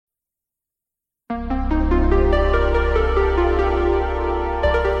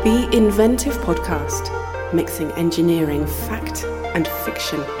The Inventive Podcast, mixing engineering fact and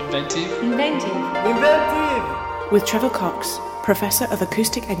fiction. Inventive. With Trevor Cox, Professor of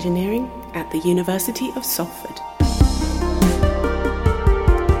Acoustic Engineering at the University of Salford.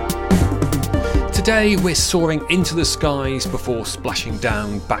 Today we're soaring into the skies before splashing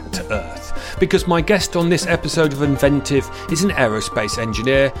down back to Earth, because my guest on this episode of Inventive is an aerospace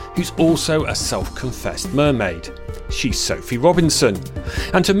engineer who's also a self-confessed mermaid. She's Sophie Robinson.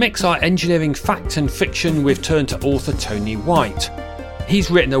 And to mix our engineering fact and fiction, we've turned to author Tony White.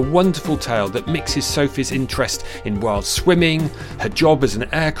 He's written a wonderful tale that mixes Sophie's interest in wild swimming, her job as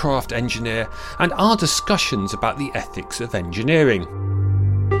an aircraft engineer, and our discussions about the ethics of engineering.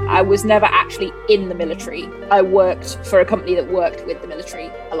 I was never actually in the military. I worked for a company that worked with the military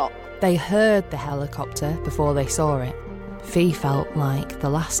a lot. They heard the helicopter before they saw it. Fee felt like the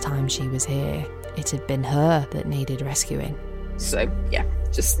last time she was here, it had been her that needed rescuing. So, yeah,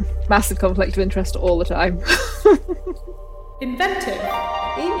 just massive conflict of interest all the time. Inventive.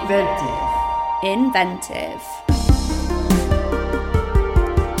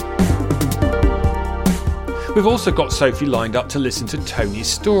 We've also got Sophie lined up to listen to Tony's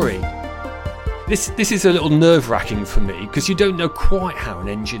story. This is a little nerve-wracking for me because you don't know quite how an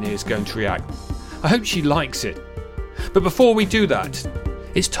engineer is going to react. I hope she likes it. But before we do that,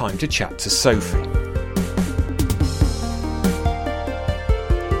 it's time to chat to Sophie.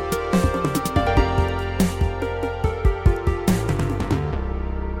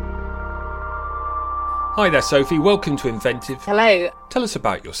 Hi there, Sophie. Welcome to Inventive. Hello. Tell us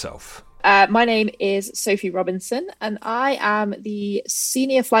about yourself. My name is Sophie Robinson, and I am the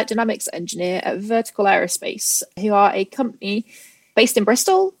Senior Flight Dynamics Engineer at Vertical Aerospace, who are a company based in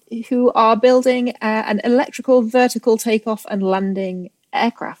Bristol, who are building an electrical vertical takeoff and landing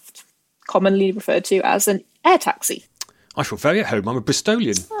aircraft, commonly referred to as an air taxi. I feel very at home. I'm a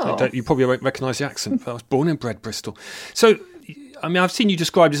Bristolian. Oh. You probably won't recognise the accent, but I was born and bred Bristol. So, I mean, I've seen you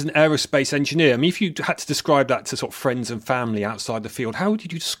described as an aerospace engineer. I mean, if you had to describe that to sort of friends and family outside the field, how would you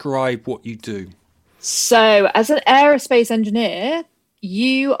describe what you do? So, as an aerospace engineer,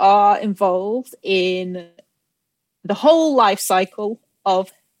 you are involved in the whole life cycle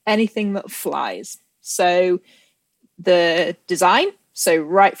of anything that flies. So, the design, so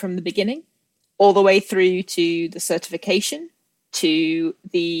right from the beginning, all the way through to the certification, to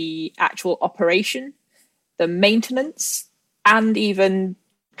the actual operation, the maintenance, and even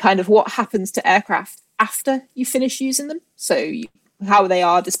kind of what happens to aircraft after you finish using them. So how they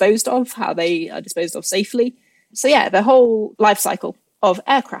are disposed of, how they are disposed of safely. So yeah, the whole life cycle of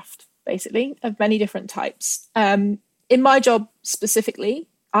aircraft, basically, of many different types. In my job specifically,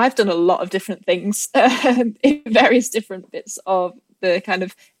 I've done a lot of different things in various different bits of the kind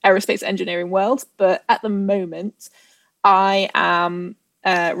of aerospace engineering world. But at the moment, I am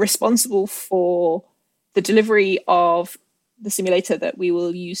responsible for the delivery of the simulator that we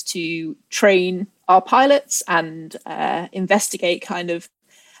will use to train our pilots and investigate kind of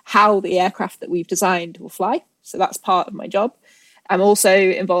how the aircraft that we've designed will fly. So that's part of my job. I'm also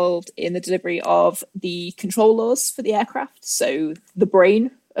involved in the delivery of the control laws for the aircraft. So the brain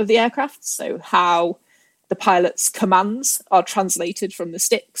of the aircraft. So how the pilot's commands are translated from the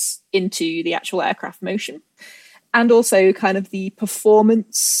sticks into the actual aircraft motion. And also kind of the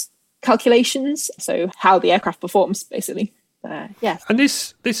performance calculations. So how the aircraft performs, basically. Yeah. And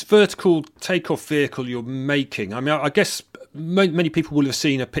this vertical takeoff vehicle you're making, I mean, I guess many people will have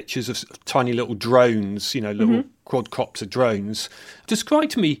seen pictures of tiny little drones, little quadcopter drones. Describe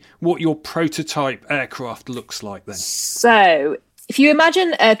to me what your prototype aircraft looks like then. So if you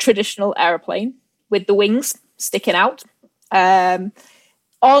imagine a traditional aeroplane with the wings sticking out, on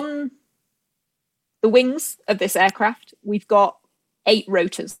the wings of this aircraft, we've got 8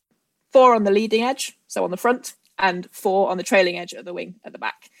 rotors, 4 on the leading edge, so on the front, and 4 on the trailing edge of the wing at the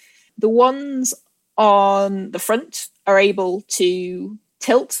back. The ones on the front are able to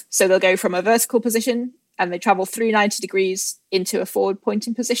tilt, so they'll go from a vertical position and they travel through 90 degrees into a forward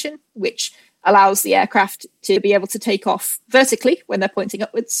pointing position, which allows the aircraft to be able to take off vertically when they're pointing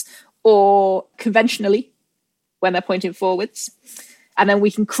upwards, or conventionally when they're pointing forwards. And then we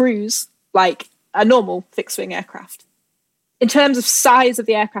can cruise like a normal fixed-wing aircraft. In terms of size of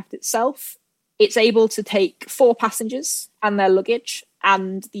the aircraft itself, it's able to take 4 passengers and their luggage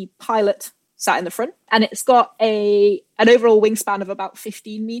and the pilot sat in the front. And it's got an overall wingspan of about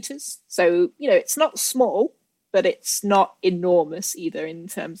 15 meters. So, it's not small, but it's not enormous either in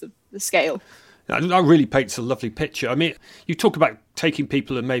terms of the scale. That really paints a lovely picture. I mean, you talk about taking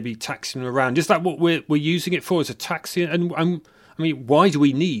people and maybe taxiing them around. Is that what we're using it for, as a taxi? And I mean, why do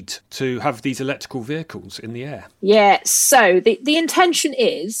we need to have these electrical vehicles in the air? Yeah, so the intention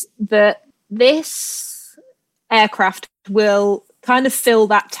is that this aircraft will kind of fill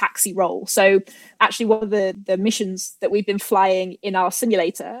that taxi role. So actually one of the missions that we've been flying in our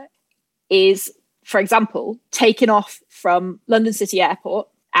simulator is, for example, taking off from London City Airport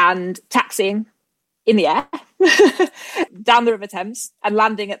and taxiing in the air down the River Thames and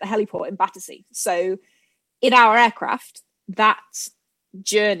landing at the heliport in Battersea. So in our aircraft, that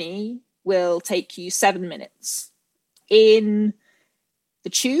journey will take you 7 minutes. In the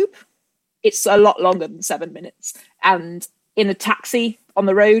tube, it's a lot longer than 7 minutes. And in a taxi on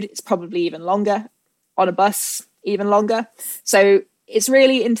the road, it's probably even longer. On a bus, even longer. So it's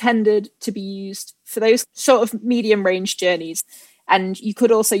really intended to be used for those sort of medium range journeys. And you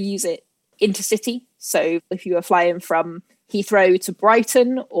could also use it intercity. So if you were flying from Heathrow to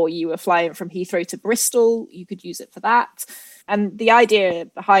Brighton, or you were flying from Heathrow to Bristol, you could use it for that. And the idea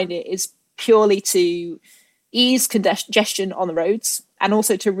behind it is purely to ease congestion on the roads and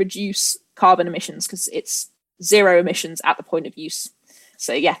also to reduce carbon emissions, because it's zero emissions at the point of use.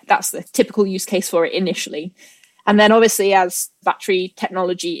 So yeah, that's the typical use case for it initially. And then obviously as battery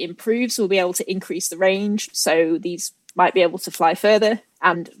technology improves, we'll be able to increase the range. So these might be able to fly further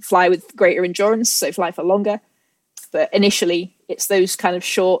and fly with greater endurance, so fly for longer. But initially, it's those kind of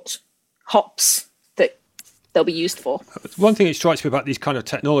short hops that they'll be used for. One thing that strikes me about these kind of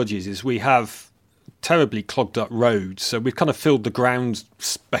technologies is we have terribly clogged up roads. So we've kind of filled the ground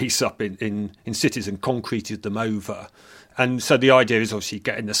space up in cities and concreted them over. And so the idea is obviously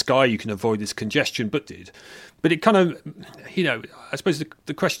get in the sky, you can avoid this congestion. But it kind of, I suppose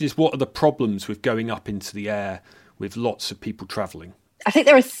the question is, what are the problems with going up into the air with lots of people travelling? I think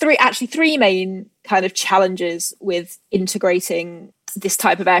there are three main kind of challenges with integrating this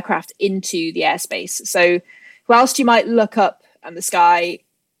type of aircraft into the airspace. So whilst you might look up and the sky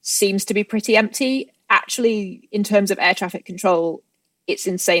seems to be pretty empty, actually in terms of air traffic control, it's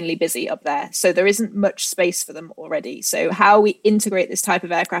insanely busy up there. So there isn't much space for them already. So how we integrate this type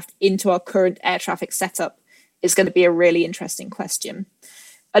of aircraft into our current air traffic setup is going to be a really interesting question.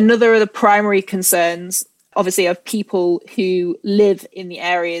 Another of the primary concerns, obviously, of people who live in the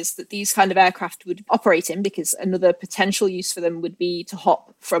areas that these kind of aircraft would operate in, because another potential use for them would be to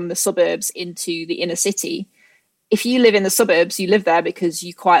hop from the suburbs into the inner city. If you live in the suburbs, you live there because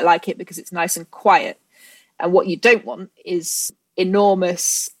you quite like it because it's nice and quiet. And what you don't want is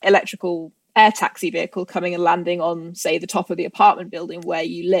enormous electrical air taxi vehicle coming and landing on, say, the top of the apartment building where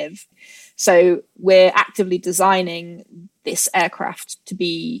you live. So we're actively designing this aircraft to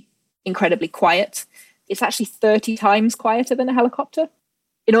be incredibly quiet. It's actually 30 times quieter than a helicopter.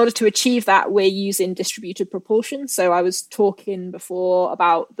 In order to achieve that, we're using distributed propulsion. So I was talking before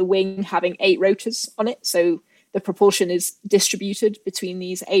about the wing having 8 rotors on it. So the propulsion is distributed between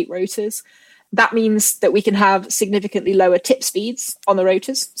these 8 rotors. That means that we can have significantly lower tip speeds on the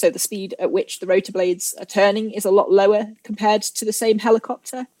rotors. So the speed at which the rotor blades are turning is a lot lower compared to the same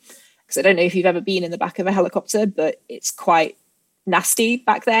helicopter. Because I don't know if you've ever been in the back of a helicopter, but it's quite nasty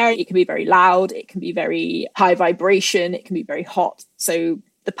back there. It can be very loud. It can be very high vibration. It can be very hot. So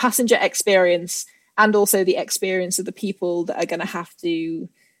the passenger experience and also the experience of the people that are going to have to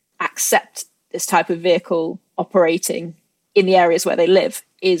accept this type of vehicle operating in the areas where they live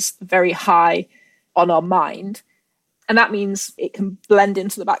is very high on our mind. And that means it can blend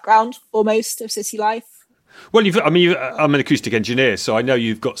into the background almost of city life. Well, I'm an acoustic engineer, so I know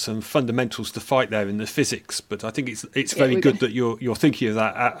you've got some fundamentals to fight there in the physics, but I think it's very good that you're thinking of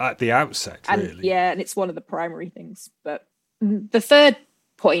that at the outset, really. Yeah, and it's one of the primary things. But the third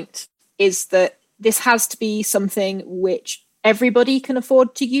point is that this has to be something which everybody can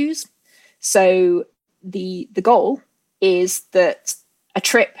afford to use. So the goal is that a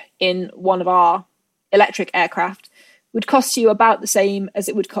trip in one of our electric aircraft would cost you about the same as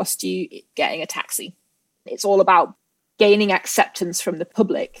it would cost you getting a taxi. It's all about gaining acceptance from the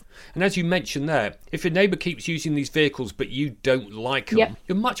public. And as you mentioned there, if your neighbour keeps using these vehicles but you don't like them,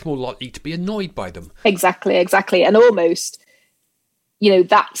 You're much more likely to be annoyed by them. Exactly. And almost,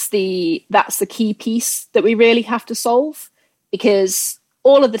 that's the key piece that we really have to solve, because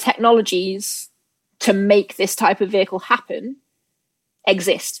all of the technologies to make this type of vehicle happen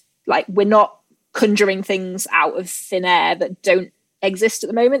exist. Like, we're not conjuring things out of thin air that don't exist at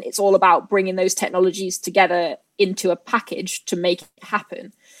the moment. It's all about bringing those technologies together into a package to make it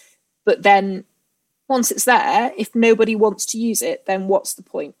happen. But then once it's there, if nobody wants to use it, then what's the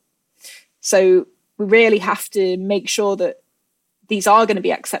point? So we really have to make sure that these are going to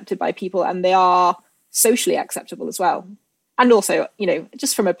be accepted by people and they are socially acceptable as well. And also,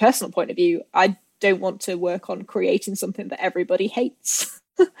 just from a personal point of view, I don't want to work on creating something that everybody hates.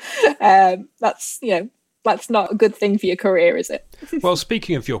 That's not a good thing for your career, is it? Well,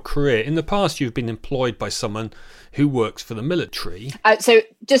 speaking of your career, in the past you've been employed by someone who works for the military. So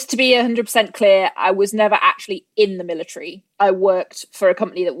just to be 100% clear, I was never actually in the military. I worked for a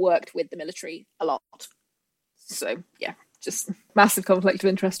company that worked with the military a lot. So, yeah, just massive conflict of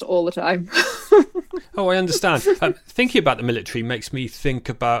interest all the time. Oh, I understand. Thinking about the military makes me think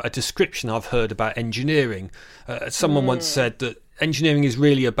about a description I've heard about engineering. Someone once said that engineering is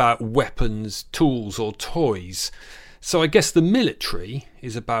really about weapons, tools or toys. So I guess the military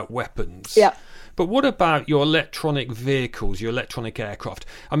is about weapons. Yeah. But what about your electronic vehicles, your electronic aircraft?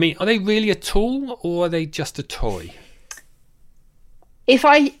 I mean, are they really a tool or are they just a toy? If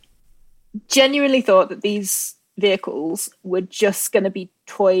I genuinely thought that these vehicles were just going to be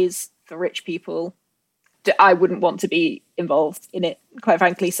toys for rich people, I wouldn't want to be involved in it, quite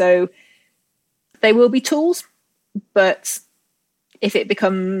frankly. So they will be tools, but if it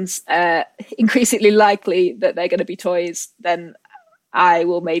becomes increasingly likely that they're going to be toys, then I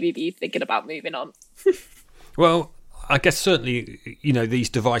will maybe be thinking about moving on. Well, I guess certainly, these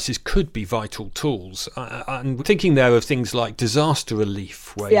devices could be vital tools. I'm thinking there of things like disaster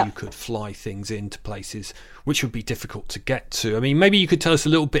relief, where you could fly things into places which would be difficult to get to. I mean, maybe you could tell us a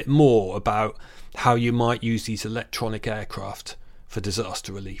little bit more about how you might use these electronic aircraft for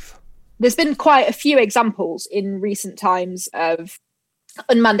disaster relief. There's been quite a few examples in recent times of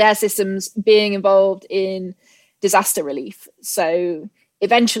unmanned air systems being involved in disaster relief. So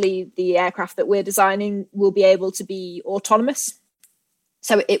eventually the aircraft that we're designing will be able to be autonomous.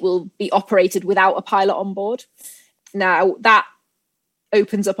 So it will be operated without a pilot on board. Now that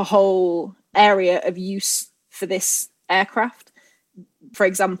opens up a whole area of use for this aircraft. For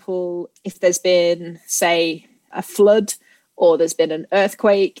example, if there's been, say, a flood or there's been an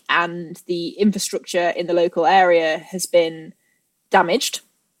earthquake and the infrastructure in the local area has been damaged,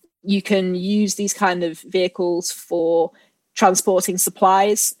 you can use these kind of vehicles for transporting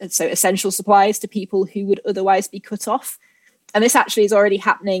supplies, so essential supplies to people who would otherwise be cut off. And this actually is already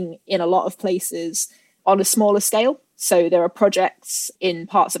happening in a lot of places on a smaller scale. So there are projects in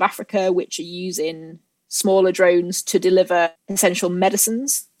parts of Africa which are using smaller drones to deliver essential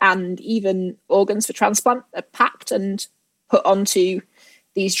medicines, and even organs for transplant are packed and put onto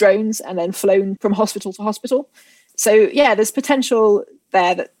these drones and then flown from hospital to hospital. So yeah, there's potential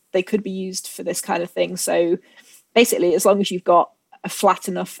there that they could be used for this kind of thing. So basically, as long as you've got a flat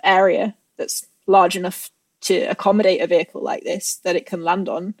enough area that's large enough to accommodate a vehicle like this that it can land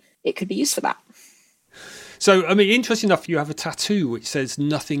on, it could be used for that. So, I mean, interesting enough, you have a tattoo which says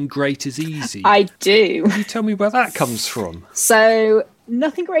 "Nothing great is easy." I do. Can you tell me where that comes from? So,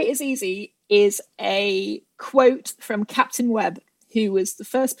 "Nothing great is easy" is a quote from Captain Webb, who was the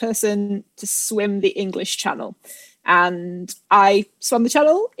first person to swim the English Channel. And I swam the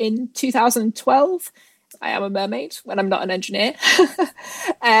channel in 2012. I am a mermaid when I'm not an engineer.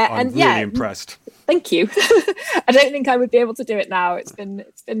 I'm really impressed. Thank you. I don't think I would be able to do it now. It's been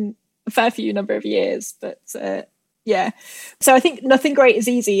a fair few number of years, but yeah. So I think "nothing great is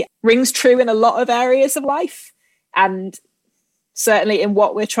easy" rings true in a lot of areas of life, and certainly in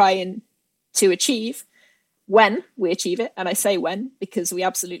what we're trying to achieve when we achieve it. And I say when because we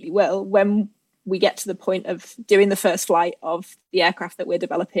absolutely will. When we get to the point of doing the first flight of the aircraft that we're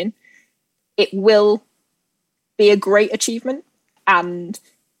developing, it will be a great achievement, and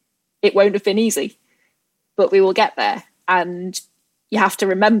it won't have been easy, but we will get there. And you have to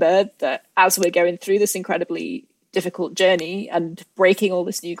remember that as we're going through this incredibly difficult journey and breaking all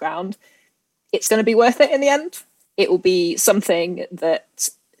this new ground, it's going to be worth it in the end. It will be something that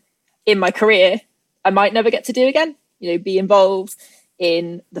in my career I might never get to do again, be involved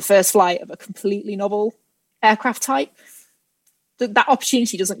in the first flight of a completely novel aircraft type. That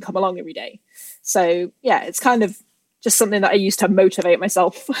opportunity doesn't come along every day. So yeah, it's kind of just something that I use to motivate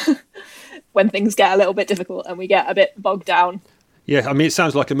myself when things get a little bit difficult and we get a bit bogged down. Yeah, I mean, it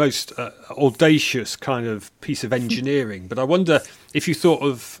sounds like a most audacious kind of piece of engineering, but I wonder if you thought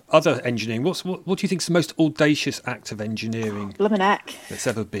of other engineering, what do you think is the most audacious act of engineering that's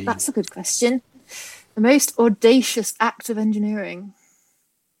ever been? That's a good question. The most audacious act of engineering.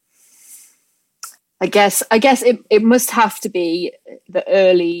 I guess it must have to be the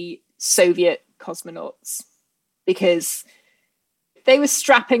early Soviet cosmonauts, because they were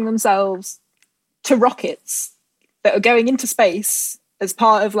strapping themselves to rockets that are going into space as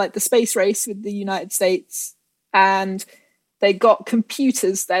part of like the space race with the United States. And they got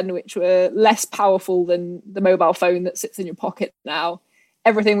computers then, which were less powerful than the mobile phone that sits in your pocket now.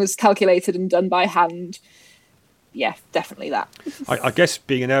 Everything was calculated and done by hand. yeah, definitely that. I guess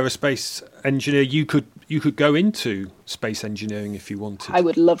being an aerospace engineer, you could go into space engineering if you wanted. I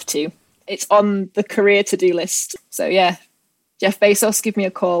would love to. It's on the career to-do list. So yeah, Jeff Bezos, give me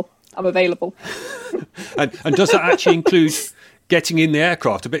a call. I'm available. and does that actually include getting in the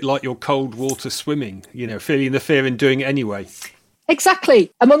aircraft, a bit like your cold water swimming, feeling the fear and doing it anyway?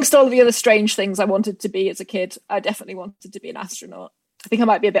 Exactly. Amongst all of the other strange things I wanted to be as a kid, I definitely wanted to be an astronaut. I think I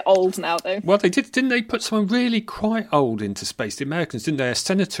might be a bit old now, though. Well, didn't they put someone really quite old into space? The Americans, didn't they? A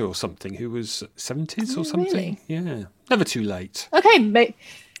senator or something who was 70s or something? Really? Yeah. Never too late. Okay,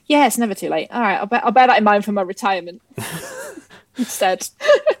 yeah, it's never too late. All right, I'll bear that in mind for my retirement instead.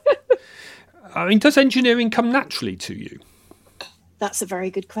 I mean, does engineering come naturally to you? That's a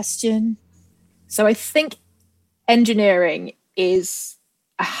very good question. So I think engineering is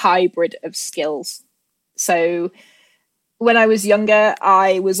a hybrid of skills. So when I was younger,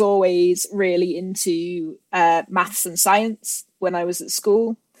 I was always really into maths and science when I was at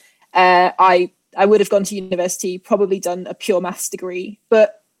school. I would have gone to university, probably done a pure maths degree,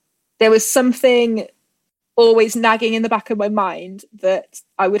 but there was something always nagging in the back of my mind that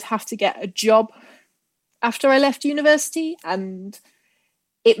I would have to get a job after I left university, and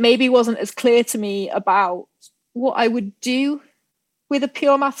it maybe wasn't as clear to me about what I would do with a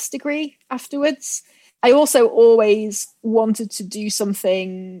pure maths degree afterwards. I also always wanted to do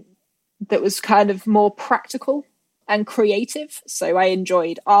something that was kind of more practical and creative. So I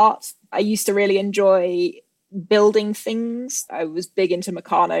enjoyed art. I used to really enjoy building things. I was big into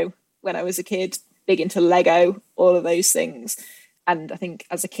Meccano when I was a kid, big into Lego, all of those things. And I think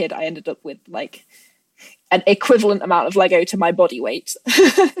as a kid, I ended up with like an equivalent amount of Lego to my body weight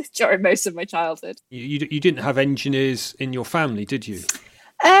during most of my childhood. You didn't have engineers in your family, did you?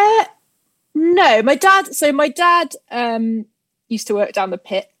 No, my dad used to work down the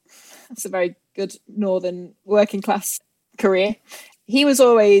pit. That's a very good northern working class career. He was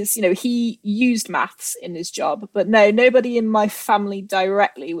always, he used maths in his job, but no, nobody in my family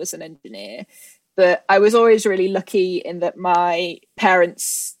directly was an engineer. But I was always really lucky in that my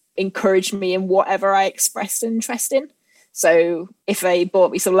parents encouraged me in whatever I expressed an interest in. So if they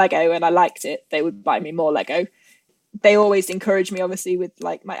bought me some Lego and I liked it, they would buy me more Lego. They always encouraged me, obviously, with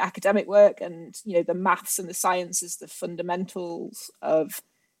like my academic work and, the maths and the sciences, the fundamentals of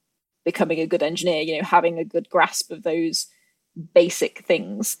becoming a good engineer, having a good grasp of those basic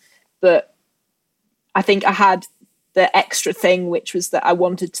things. But I think I had the extra thing, which was that I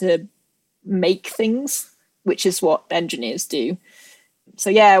wanted to make things, which is what engineers do. So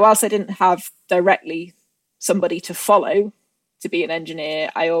yeah, whilst I didn't have directly somebody to follow to be an engineer,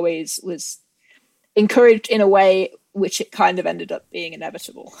 I always was encouraged in a way which it kind of ended up being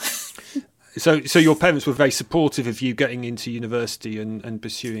inevitable. So your parents were very supportive of you getting into university and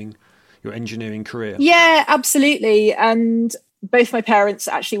pursuing your engineering career? Yeah, absolutely. And both my parents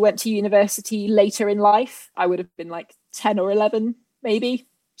actually went to university later in life. I would have been like 10 or 11, maybe.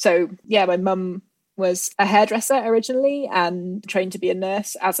 So yeah, my mum was a hairdresser originally and trained to be a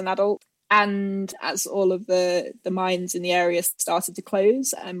nurse as an adult. And as all of the mines in the area started to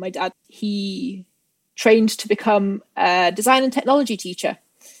close, and my dad, he trained to become a design and technology teacher.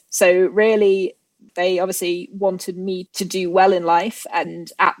 So really, they obviously wanted me to do well in life.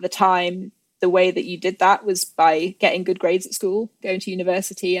 And at the time, the way that you did that was by getting good grades at school, going to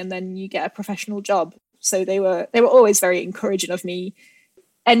university, and then you get a professional job. So they were always very encouraging of me.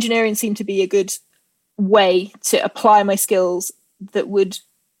 Engineering seemed to be a good way to apply my skills that would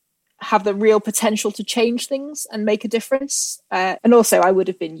have the real potential to change things and make a difference. And also I would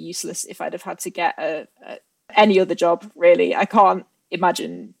have been useless if I'd have had to get any other job, really. I can't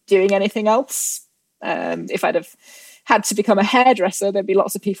imagine doing anything else. If I'd have had to become a hairdresser, there'd be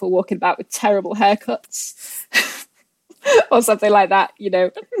lots of people walking about with terrible haircuts or something like that,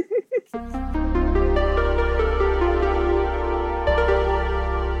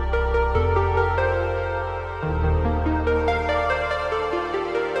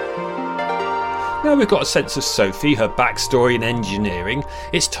 Now we've got a sense of Sophie, her backstory in engineering,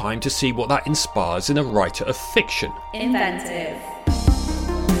 it's time to see what that inspires in a writer of fiction. Inventive.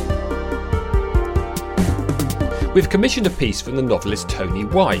 We've commissioned a piece from the novelist Tony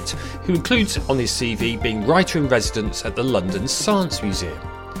White, who includes on his CV being writer-in-residence at the London Science Museum.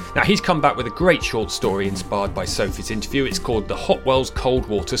 Now he's come back with a great short story inspired by Sophie's interview. It's called The Hotwells Cold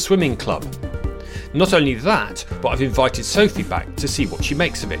Water Swimming Club. Not only that, but I've invited Sophie back to see what she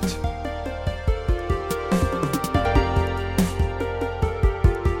makes of it.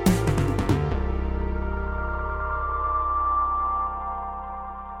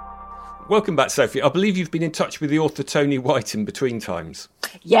 Welcome back, Sophie. I believe you've been in touch with the author Tony White in between times.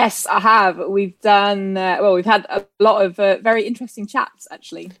 Yes, I have. We've done, we've had a lot of very interesting chats,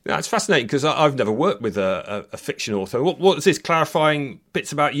 actually. Yeah, it's fascinating because I've never worked with a fiction author. What is this, clarifying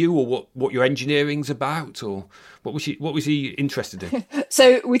bits about you, or what your engineering's about, or what was he interested in?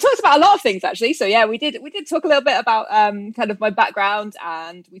 So we talked about a lot of things, actually. So yeah, we did talk a little bit about kind of my background,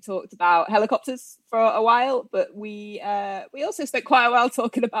 and we talked about helicopters for a while, but we also spent quite a while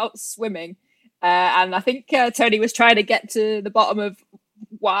talking about swimming. And I think Tony was trying to get to the bottom of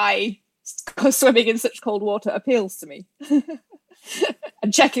why swimming in such cold water appeals to me.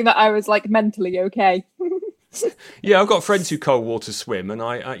 And checking that I was like mentally okay. Yeah, I've got friends who cold water swim, and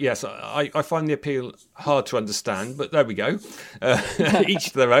I find the appeal hard to understand, but there we go.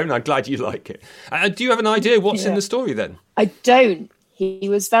 Each to their own. I'm glad you like it. Do you have an idea what's in the story then? I don't. He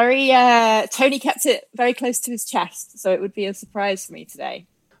was very Tony kept it very close to his chest, so it would be a surprise for me today.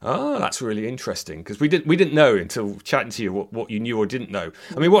 Oh, that's really interesting, because we didn't know until chatting to you what you knew or didn't know.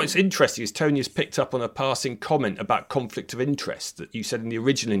 I mean, what's interesting is Tony has picked up on a passing comment about conflict of interest that you said in the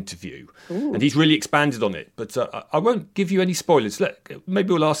original interview. Ooh. And he's really expanded on it. But I won't give you any spoilers.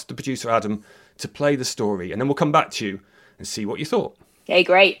 Maybe we'll ask the producer, Adam, to play the story, and then we'll come back to you and see what you thought. Okay,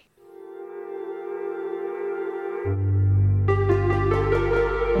 great.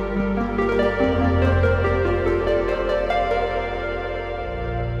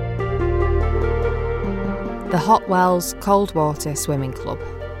 The Hot Wells Cold Water Swimming Club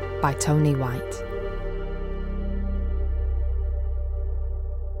by Tony White.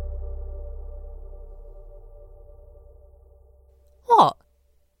 What?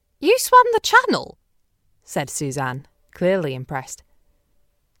 You swam the channel? Said Suzanne, clearly impressed.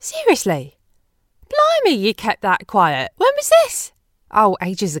 Seriously? Blimey, you kept that quiet. When was this? Oh,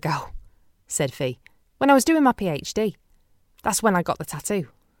 ages ago, said Fee. When I was doing my PhD. That's when I got the tattoo.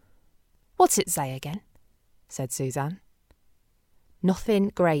 What's it say again? Said Suzanne.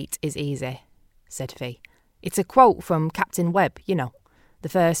 Nothing great is easy, said Fee. It's a quote from Captain Webb, you know, the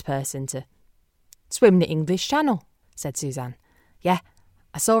first person to swim the English Channel, said Suzanne. Yeah,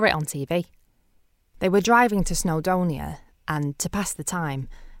 I saw it on TV. They were driving to Snowdonia, and to pass the time,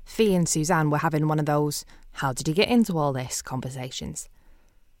 Fee and Suzanne were having one of those "how did you get into all this" conversations.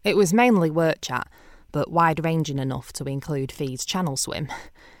 It was mainly work chat, but wide-ranging enough to include Fee's channel swim,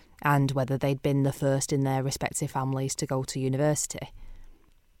 and whether they'd been the first in their respective families to go to university.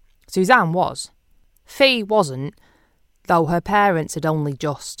 Suzanne was. Fee wasn't, though her parents had only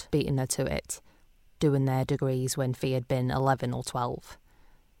just beaten her to it, doing their degrees when Fee had been 11 or 12.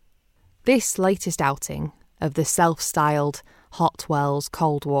 This latest outing of the self-styled Hot Wells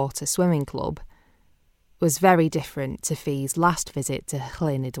Cold Water Swimming Club was very different to Fee's last visit to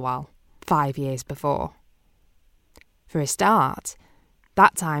Llyn Idwal 5 years before. For a start,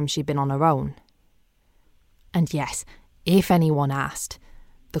 that time she'd been on her own. And yes, if anyone asked,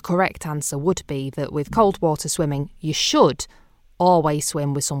 the correct answer would be that with cold water swimming, you should always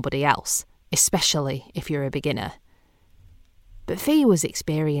swim with somebody else, especially if you're a beginner. But Fee was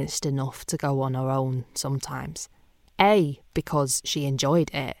experienced enough to go on her own sometimes. A, because she enjoyed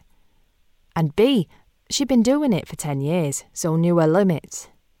it. And B, she'd been doing it for 10 years, so knew her limits,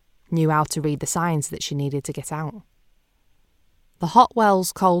 knew how to read the signs that she needed to get out. The Hot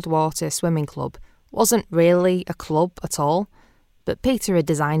Wells Cold Water Swimming Club wasn't really a club at all, but Peter had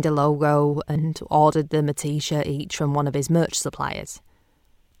designed a logo and ordered them a t-shirt each from one of his merch suppliers.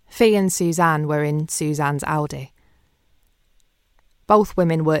 Fee and Suzanne were in Suzanne's Audi. Both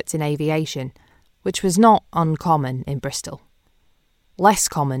women worked in aviation, which was not uncommon in Bristol. Less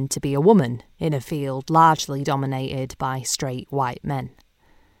common to be a woman in a field largely dominated by straight white men.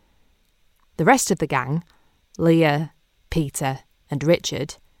 The rest of the gang, Leah, Peter, and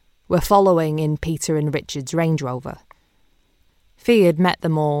Richard, were following in Peter and Richard's Range Rover. Fee had met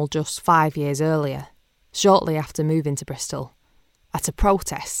them all just 5 years earlier, shortly after moving to Bristol, at a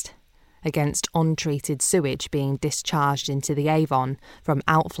protest against untreated sewage being discharged into the Avon from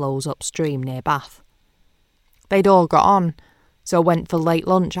outflows upstream near Bath. They'd all got on, so went for late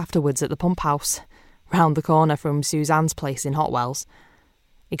lunch afterwards at the pump house, round the corner from Suzanne's place in Hot Wells,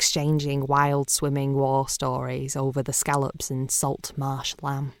 exchanging wild swimming war stories over the scallops and salt marsh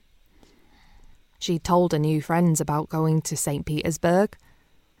lamb. She told her new friends about going to St. Petersburg,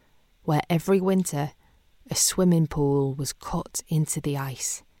 where every winter a swimming pool was cut into the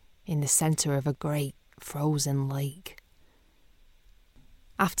ice in the centre of a great frozen lake.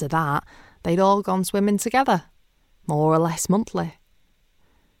 After that, they'd all gone swimming together, more or less monthly.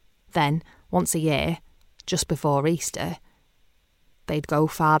 Then, once a year, just before Easter, they'd go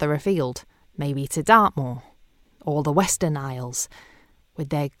farther afield, maybe to Dartmoor, or the Western Isles, with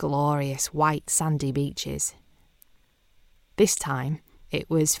their glorious white sandy beaches. This time, it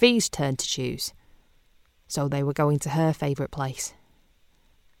was Fee's turn to choose, so they were going to her favourite place,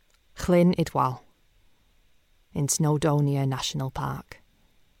 Llyn Idwal, in Snowdonia National Park.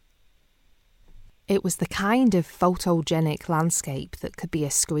 It was the kind of photogenic landscape that could be a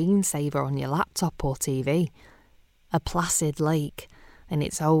screensaver on your laptop or TV, a placid lake in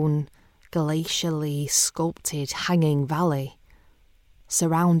its own glacially sculpted hanging valley,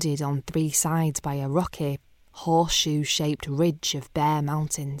 surrounded on 3 sides by a rocky, horseshoe-shaped ridge of bare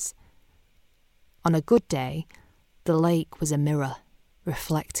mountains. On a good day, the lake was a mirror,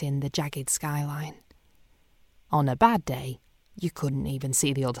 reflecting the jagged skyline. On a bad day, you couldn't even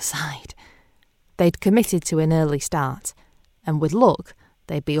see the other side. They'd committed to an early start, and with luck,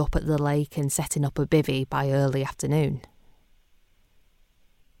 they'd be up at the lake and setting up a bivvy by early afternoon.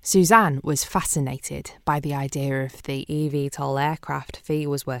 Suzanne was fascinated by the idea of the eVTOL aircraft Fee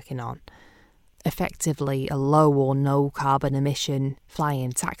was working on, effectively a low or no carbon emission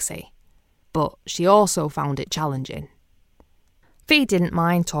flying taxi, but she also found it challenging. Fee didn't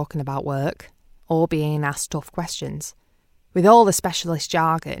mind talking about work or being asked tough questions. With all the specialist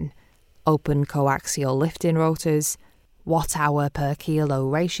jargon, open coaxial lifting rotors, watt-hour per kilo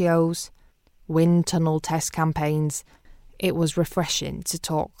ratios, wind tunnel test campaigns, it was refreshing to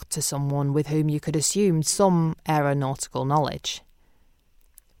talk to someone with whom you could assume some aeronautical knowledge.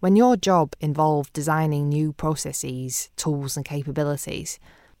 When your job involved designing new processes, tools and capabilities,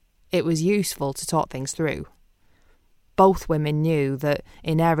 it was useful to talk things through. Both women knew that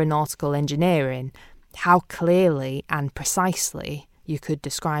in aeronautical engineering, how clearly and precisely you could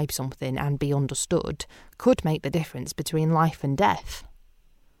describe something and be understood could make the difference between life and death.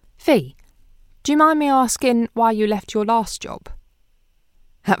 Fee, do you mind me asking why you left your last job?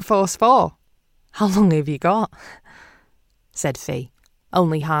 At Force 4. How long have you got? Said Fee,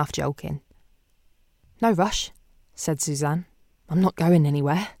 only half joking. No rush, said Suzanne. I'm not going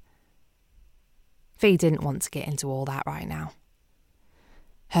anywhere. Fee didn't want to get into all that right now.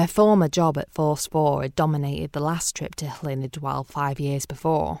 Her former job at Force 4 had dominated the last trip to Llyn Idwal 5 years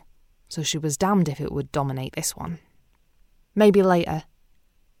before, so she was damned if it would dominate this one. Maybe later,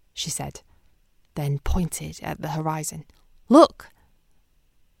 she said, then pointed at the horizon. Look!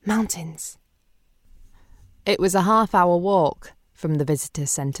 Mountains. It was a half-hour walk from the visitor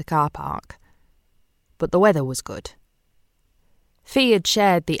centre car park, but the weather was good. Fee had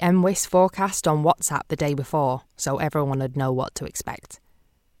shared the MWIS forecast on WhatsApp the day before, so everyone would know what to expect.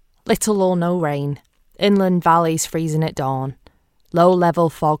 Little or no rain, inland valleys freezing at dawn, low-level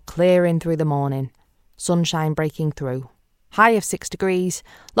fog clearing through the morning, sunshine breaking through, high of 6 degrees,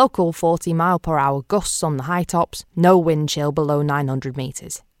 local 40-mile-per-hour gusts on the high tops, no wind chill below 900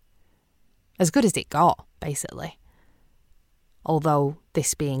 metres. As good as it got, basically. Although,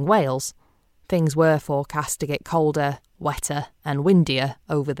 this being Wales, things were forecast to get colder, wetter and windier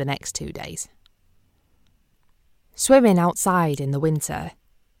over the next 2 days. Swimming outside in the winter,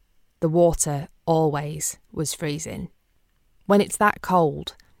 the water always was freezing. When it's that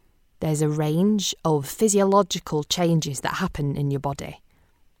cold, there's a range of physiological changes that happen in your body.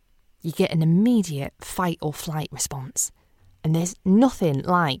 You get an immediate fight or flight response, and there's nothing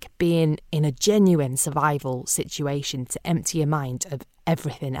like being in a genuine survival situation to empty your mind of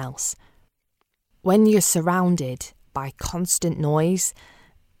everything else. When you're surrounded by constant noise,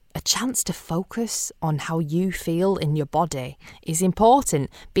 a chance to focus on how you feel in your body is important,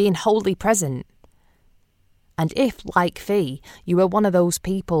 being wholly present. And if, like Fee, you are one of those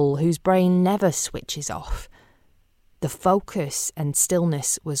people whose brain never switches off, the focus and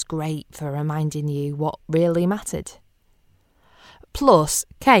stillness was great for reminding you what really mattered. Plus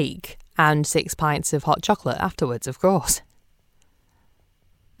cake and 6 pints of hot chocolate afterwards, of course.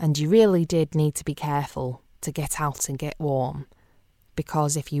 And you really did need to be careful to get out and get warm,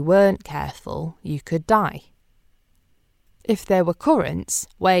 because if you weren't careful, you could die. If there were currents,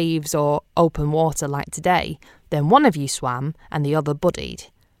 waves or open water like today, then one of you swam and the other buddied,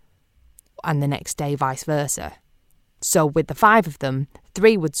 and the next day vice versa. So with the 5 of them,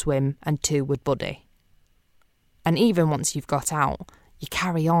 3 would swim and 2 would buddy. And even once you've got out, you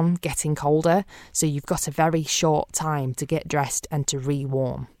carry on getting colder, so you've got a very short time to get dressed and to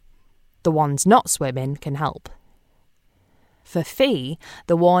re-warm. The ones not swimming can help. For Fee,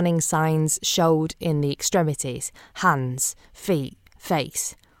 the warning signs showed in the extremities, hands, feet,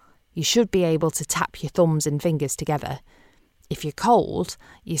 face. You should be able to tap your thumbs and fingers together. If you're cold,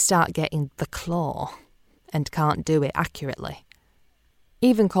 you start getting the claw and can't do it accurately.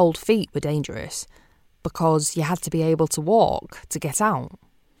 Even cold feet were dangerous, because you had to be able to walk to get out.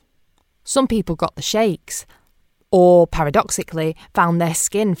 Some people got the shakes, or paradoxically found their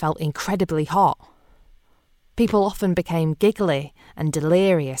skin felt incredibly hot. People often became giggly and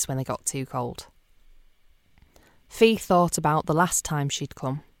delirious when they got too cold. Fee thought about the last time she'd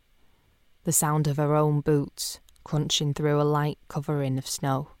come, the sound of her own boots crunching through a light covering of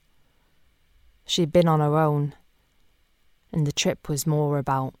snow. She'd been on her own, and the trip was more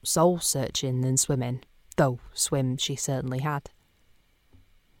about soul-searching than swimming, though swim she certainly had.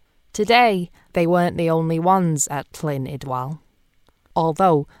 Today, they weren't the only ones at Llyn Idwal,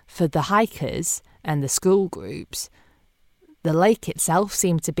 although for the hikers and the school groups, the lake itself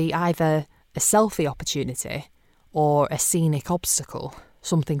seemed to be either a selfie opportunity or a scenic obstacle,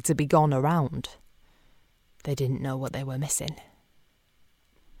 something to be gone around. They didn't know what they were missing.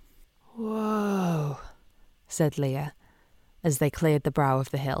 "Whoa," said Leah, as they cleared the brow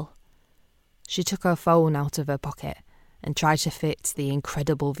of the hill. She took her phone out of her pocket and tried to fit the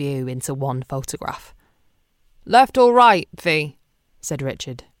incredible view into one photograph. "Left or right, Fee?" said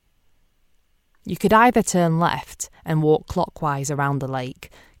Richard. You could either turn left and walk clockwise around the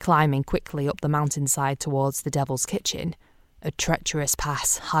lake, climbing quickly up the mountainside towards the Devil's Kitchen, a treacherous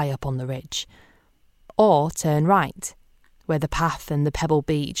pass high up on the ridge, or turn right, where the path and the pebble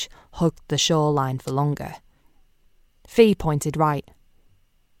beach hugged the shoreline for longer. Fee pointed right.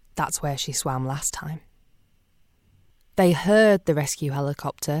 That's where she swam last time. They heard the rescue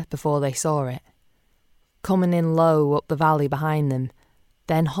helicopter before they saw it, coming in low up the valley behind them,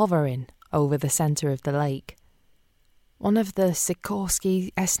 then hovering over the centre of the lake. One of the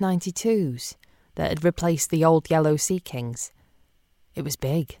Sikorsky S-92s that had replaced the old yellow Sea Kings. It was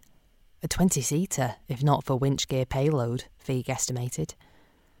big, a 20-seater, if not for winch gear payload, Fee guesstimated,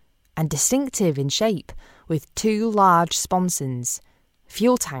 and distinctive in shape, with two large sponsons,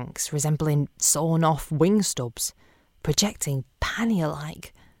 fuel tanks resembling sawn-off wing stubs, projecting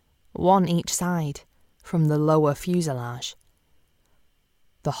pannier-like, one each side, from the lower fuselage.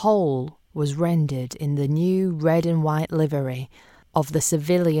 The whole was rendered in the new red and white livery of the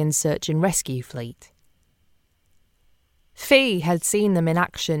civilian search and rescue fleet. Fee had seen them in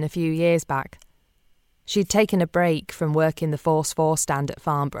action a few years back. She'd taken a break from working the Force 4 stand at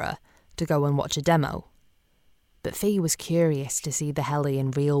Farnborough to go and watch a demo. But Fee was curious to see the heli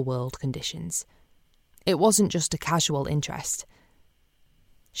in real-world conditions. It wasn't just a casual interest.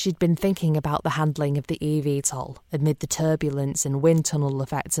 She'd been thinking about the handling of the eVTOL amid the turbulence and wind tunnel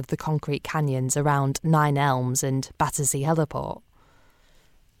effects of the concrete canyons around Nine Elms and Battersea Heliport.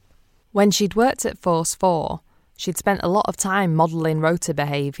 When she'd worked at Force 4, she'd spent a lot of time modelling rotor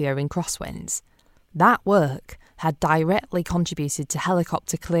behaviour in crosswinds. That work had directly contributed to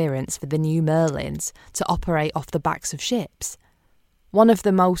helicopter clearance for the new Merlins to operate off the backs of ships. One of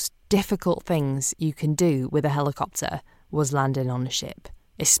the most difficult things you can do with a helicopter was landing on a ship,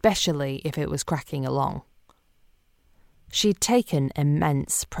 especially if it was cracking along. She'd taken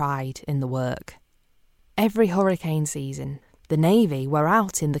immense pride in the work. Every hurricane season, the Navy were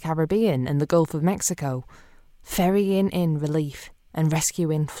out in the Caribbean and the Gulf of Mexico, ferrying in relief and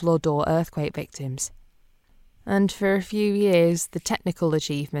rescuing flood or earthquake victims. And for a few years, the technical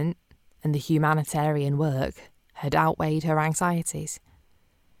achievement and the humanitarian work had outweighed her anxieties.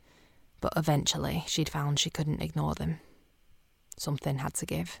 But eventually, she'd found she couldn't ignore them. Something had to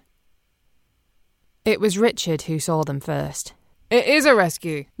give. It was Richard who saw them first. "It is a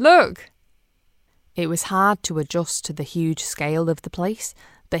rescue! Look!" It was hard to adjust to the huge scale of the place,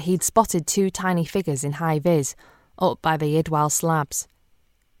 but he'd spotted two tiny figures in high vis up by the Idwal slabs.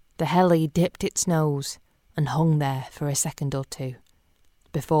 The heli dipped its nose and hung there for a second or two,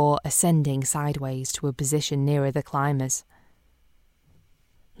 before ascending sideways to a position nearer the climbers.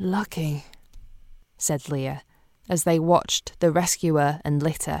 "Lucky," said Leah, as they watched the rescuer and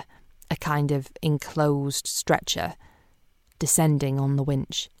litter, a kind of enclosed stretcher, descending on the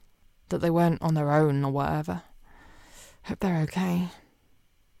winch, "that they weren't on their own or whatever. Hope they're okay."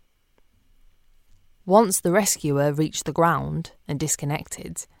 Once the rescuer reached the ground and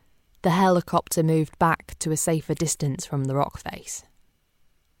disconnected, the helicopter moved back to a safer distance from the rock face.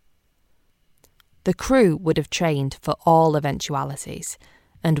 The crew would have trained for all eventualities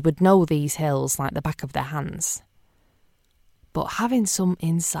and would know these hills like the back of their hands. But having some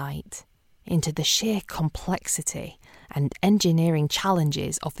insight into the sheer complexity and engineering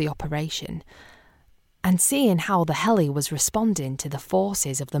challenges of the operation, and seeing how the heli was responding to the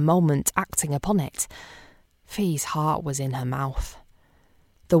forces of the moment acting upon it, Fee's heart was in her mouth.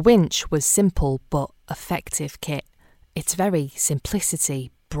 The winch was simple but effective kit. Its very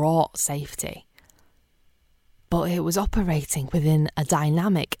simplicity brought safety. but it was operating within a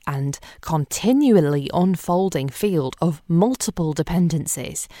dynamic and continually unfolding field of multiple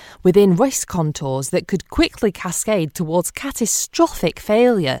dependencies, within risk contours that could quickly cascade towards catastrophic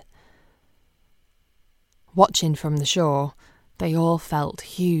failure. Watching from the shore, they all felt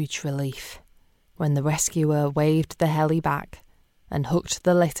huge relief when the rescuer waved the heli back and hooked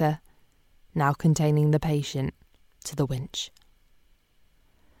the litter, now containing the patient, to the winch.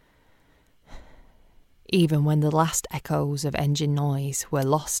 Even when the last echoes of engine noise were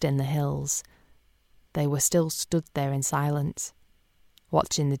lost in the hills, they were still stood there in silence,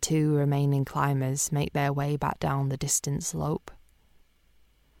 watching the two remaining climbers make their way back down the distant slope.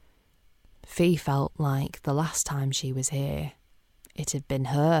 Fee felt like the last time she was here, it had been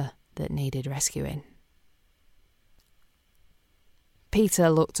her that needed rescuing. Peter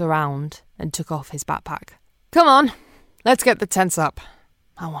looked around and took off his backpack. "Come on, let's get the tents up.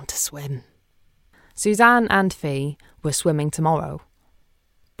 I want to swim." Suzanne and Fee were swimming tomorrow,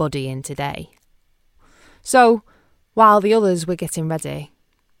 buddying today. So, while the others were getting ready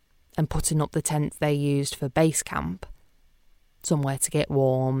and putting up the tents they used for base camp, somewhere to get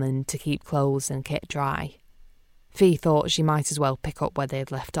warm and to keep clothes and kit dry, Fee thought she might as well pick up where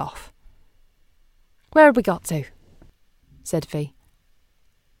they'd left off. "Where have we got to?" said Fee.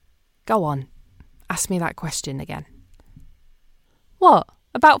 "Go on, ask me that question again." "What,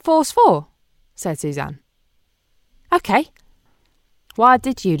 about Force 4? said Suzanne. "OK. Why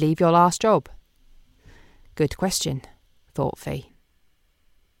did you leave your last job?" Good question, thought Fee.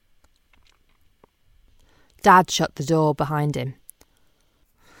 Dad shut the door behind him.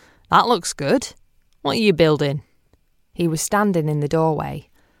 "That looks good. What are you building?" He was standing in the doorway,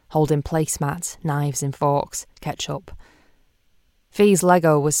 holding placemats, knives and forks, ketchup. Fee's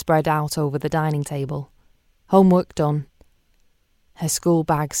Lego was spread out over the dining table. Homework done. Her school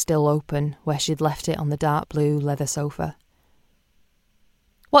bag still open where she'd left it on the dark blue leather sofa.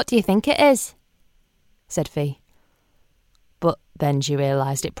 "What do you think it is?" said Fee. But then she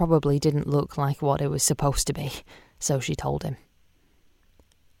realised it probably didn't look like what it was supposed to be, so she told him.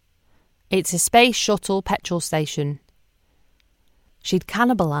 "It's a space shuttle petrol station." She'd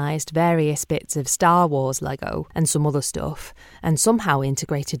cannibalised various bits of Star Wars Lego and some other stuff, and somehow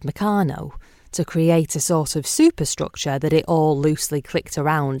integrated Meccano to create a sort of superstructure that it all loosely clicked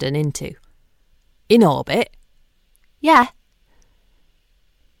around and into. "In orbit?" "Yeah."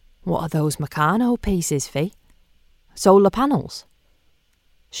 "What are those Meccano pieces, Fee? Solar panels?"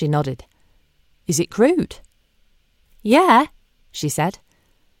 She nodded. "Is it crude?" "Yeah," she said,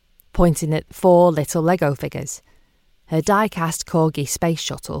 pointing at 4 little Lego figures. Her die-cast Corgi space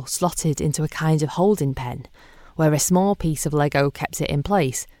shuttle slotted into a kind of holding pen, where a small piece of Lego kept it in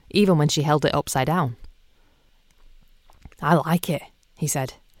place, even when she held it upside down. "I like it," he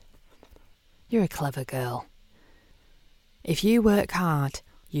said. "You're a clever girl. If you work hard,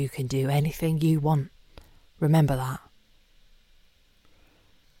 you can do anything you want. Remember that."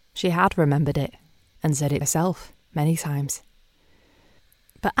 She had remembered it, and said it herself many times.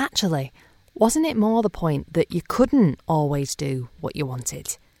 But actually, wasn't it more the point that you couldn't always do what you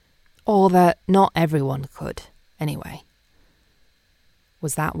wanted? Or that not everyone could, anyway?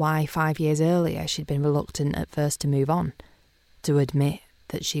 Was that why 5 years earlier she'd been reluctant at first to move on, to admit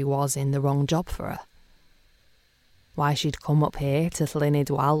that she was in the wrong job for her? Why she'd come up here to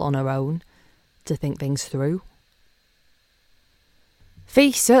Llynidwal on her own, to think things through?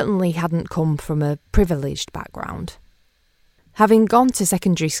 Fee certainly hadn't come from a privileged background. Having gone to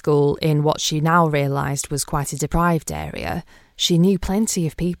secondary school in what she now realised was quite a deprived area, she knew plenty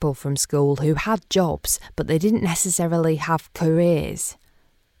of people from school who had jobs, but they didn't necessarily have careers.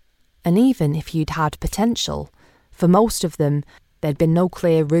 And even if you'd had potential, for most of them, there'd been no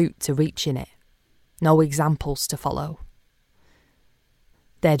clear route to reaching it, no examples to follow.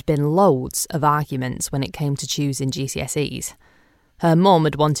 There'd been loads of arguments when it came to choosing GCSEs. Her mum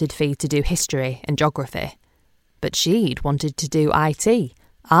had wanted Fee to do history and geography, but she'd wanted to do IT,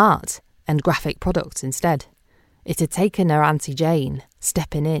 art and graphic products instead. It had taken her Auntie Jane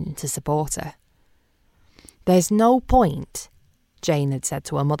stepping in to support her. "There's no point," Jane had said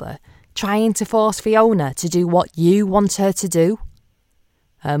to her mother, "trying to force Fiona to do what you want her to do."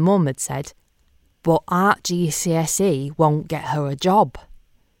 Her mum had said, "But art GCSE won't get her a job."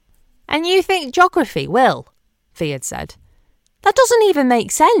 "And you think geography will?" Fee had said. "That doesn't even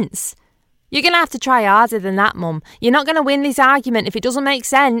make sense. You're going to have to try harder than that, Mum. You're not going to win this argument if it doesn't make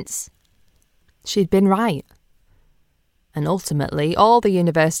sense." She'd been right. And ultimately, all the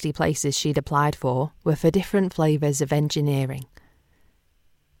university places she'd applied for were for different flavours of engineering.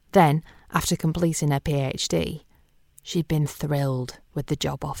 Then, after completing her PhD, she'd been thrilled with the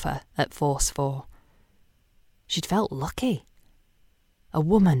job offer at Force 4. She'd felt lucky. A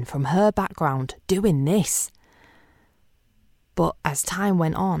woman from her background doing this. But as time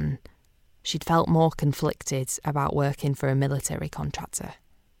went on, she'd felt more conflicted about working for a military contractor.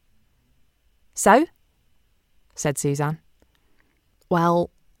 So? Said Suzanne. Well,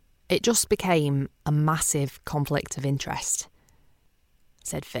 it just became a massive conflict of interest,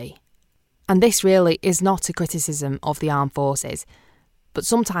 said Fee. And this really is not a criticism of the armed forces, but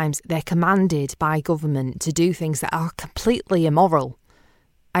sometimes they're commanded by government to do things that are completely immoral.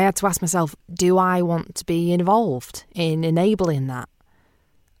 I had to ask myself, do I want to be involved in enabling that?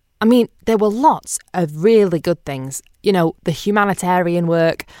 I mean, there were lots of really good things. You know, the humanitarian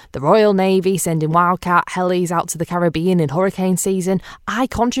work, the Royal Navy sending Wildcat helis out to the Caribbean in hurricane season. I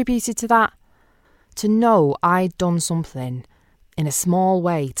contributed to that. To know I'd done something in a small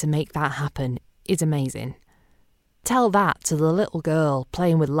way to make that happen is amazing. Tell that to the little girl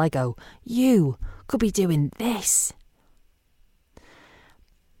playing with Lego. You could be doing this.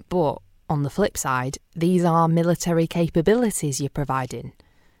 But on the flip side, these are military capabilities you're providing.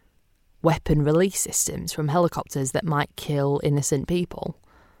 Weapon release systems from helicopters that might kill innocent people.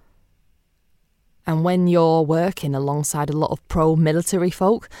 And when you're working alongside a lot of pro-military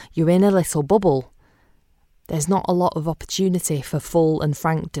folk, you're in a little bubble. There's not a lot of opportunity for full and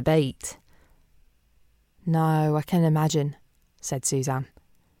frank debate. No, I can imagine, said Suzanne.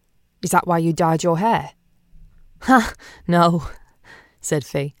 Is that why you dyed your hair? Ha, no, said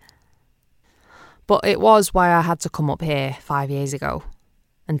Fee. But it was why I had to come up here 5 years ago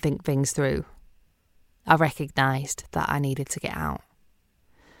and think things through. I recognised that I needed to get out.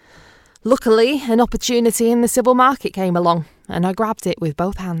 Luckily, an opportunity in the civil market came along, and I grabbed it with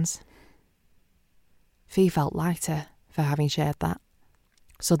both hands. Fee felt lighter for having shared that,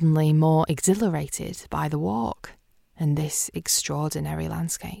 suddenly more exhilarated by the walk and this extraordinary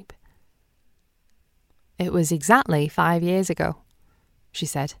landscape. It was exactly 5 years ago, she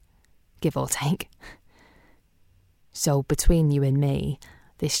said, give or take. So between you and me,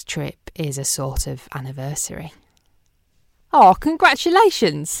 this trip is a sort of anniversary. Oh,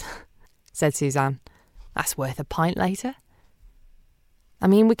 congratulations, said Suzanne. That's worth a pint later. I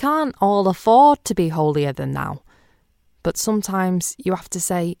mean, we can't all afford to be holier than thou, but sometimes you have to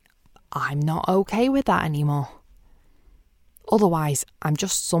say, I'm not okay with that anymore. Otherwise, I'm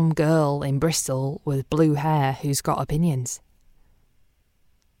just some girl in Bristol with blue hair who's got opinions.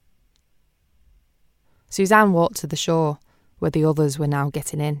 Suzanne walked to the shore, where the others were now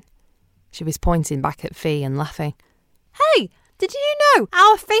getting in. She was pointing back at Fee and laughing. Hey, did you know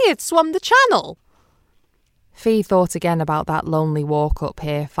our Fee had swum the channel? Fee thought again about that lonely walk up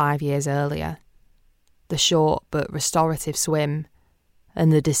here 5 years earlier, the short but restorative swim,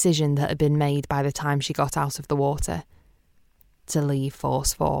 and the decision that had been made by the time she got out of the water, to leave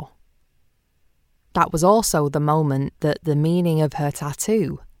Force 4. That was also the moment that the meaning of her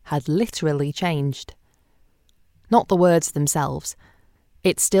tattoo had literally changed. Not the words themselves.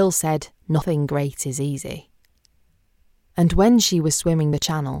 It still said, nothing great is easy. And when she was swimming the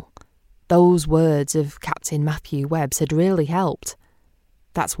channel, those words of Captain Matthew Webb's had really helped.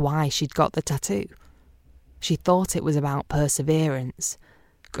 That's why she'd got the tattoo. She thought it was about perseverance,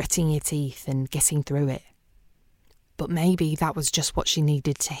 gritting your teeth and getting through it. But maybe that was just what she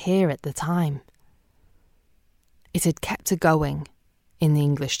needed to hear at the time. It had kept her going in the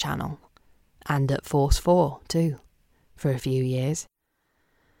English Channel, and at Force 4 too, for a few years.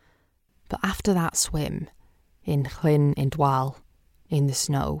 But after that swim, in Llyn Idwal, in the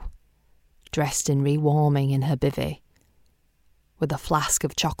snow, dressed and rewarming in her bivvy, with a flask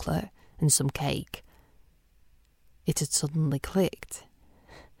of chocolate and some cake, it had suddenly clicked.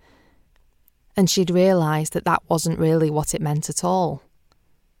 And she'd realised that that wasn't really what it meant at all.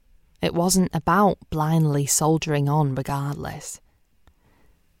 It wasn't about blindly soldiering on regardless.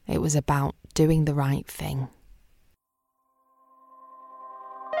 It was about doing the right thing.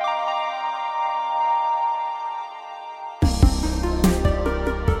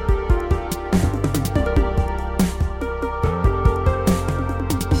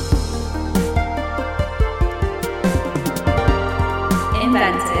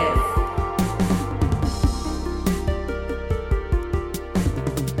 Inventive.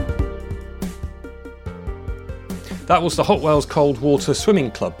 That was the Hot Wells Cold Water Swimming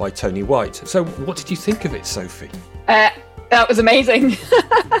Club by Tony White. So what did you think of it, Sophie? That was amazing.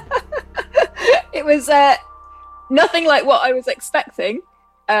 It was nothing like what I was expecting.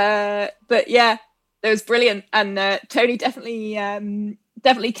 But yeah, it was brilliant. And Tony definitely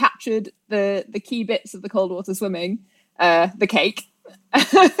captured the key bits of the cold water swimming, the cake.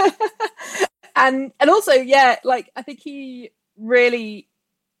 and also, yeah, like I think he really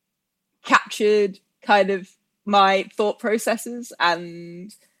captured kind of my thought processes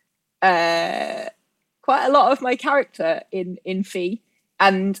and quite a lot of my character in Fee.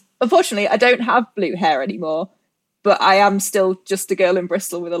 And unfortunately, I don't have blue hair anymore, but I am still just a girl in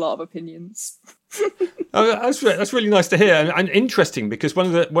Bristol with a lot of opinions. That's really nice to hear, and interesting, because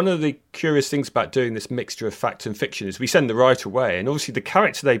one of the curious things about doing this mixture of fact and fiction is we send the writer away, and obviously the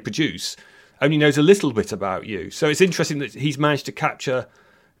character they produce only knows a little bit about you. So it's interesting that he's managed to capture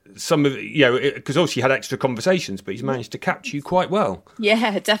some of, because obviously you had extra conversations, but he's managed to capture you quite well.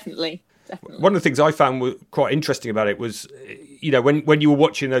 Yeah, definitely. One of the things I found was quite interesting about it was, when you were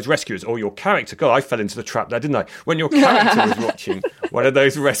watching those rescuers, or your character, God, I fell into the trap there, didn't I? When your character was watching one of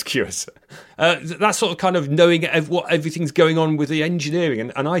those rescuers, that sort of kind of knowing what everything's going on with the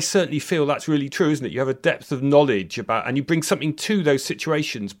engineering, and I certainly feel that's really true, isn't it? You have a depth of knowledge about, and you bring something to those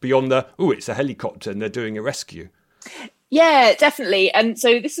situations beyond it's a helicopter and they're doing a rescue. Yeah, definitely. And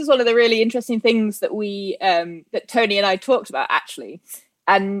so this is one of the really interesting things that we that Tony and I talked about, actually.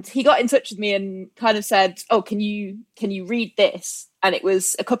 And he got in touch with me and kind of said, "Oh, can you read this?" And it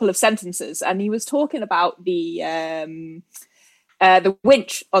was a couple of sentences, and he was talking about the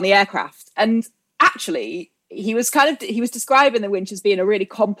winch on the aircraft. And actually, he was describing the winch as being a really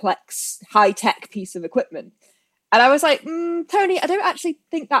complex, high-tech piece of equipment. And I was like, Tony, I don't actually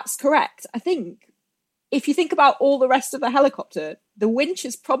think that's correct. I think if you think about all the rest of the helicopter, the winch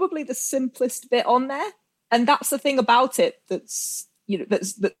is probably the simplest bit on there, and that's the thing about it that's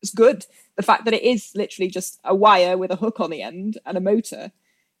good. The fact that it is literally just a wire with a hook on the end and a motor.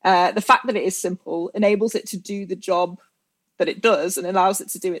 The fact that it is simple enables it to do the job that it does and allows it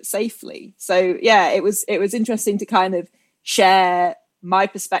to do it safely. So yeah, it was interesting to kind of share my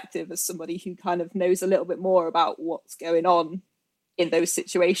perspective as somebody who kind of knows a little bit more about what's going on in those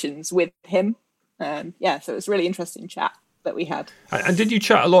situations with him. So it was a really interesting chat that we had. And did you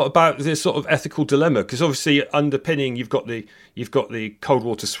chat a lot about this sort of ethical dilemma? Because obviously underpinning, you've got the cold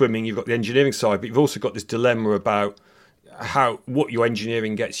water swimming, you've got the engineering side, but you've also got this dilemma about what your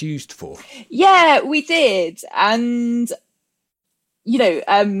engineering gets used for. Yeah, we did. And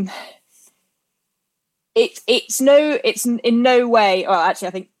it's in no way, well, actually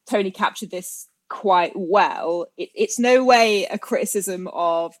I think Tony captured this quite well. It's no way a criticism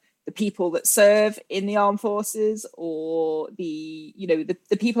of the people that serve in the armed forces, or the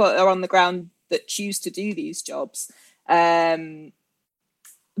people that are on the ground that choose to do these jobs. But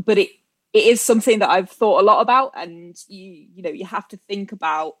it is something that I've thought a lot about, and you have to think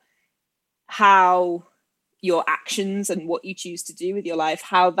about how your actions and what you choose to do with your life,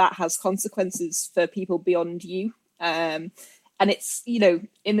 how that has consequences for people beyond you. And it's,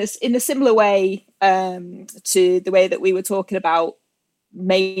 in a similar way to the way that we were talking about,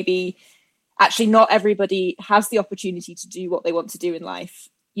 maybe actually not everybody has the opportunity to do what they want to do in life.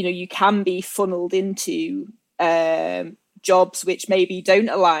 You can be funneled into jobs which maybe don't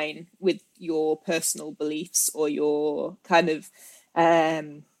align with your personal beliefs or your kind of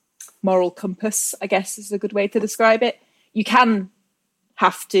moral compass, I guess is a good way to describe it. You can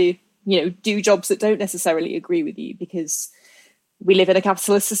have to, do jobs that don't necessarily agree with you, because we live in a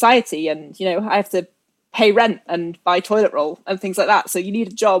capitalist society, and, I have to pay rent and buy toilet roll and things like that. So you need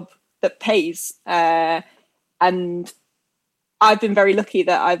a job that pays. And I've been very lucky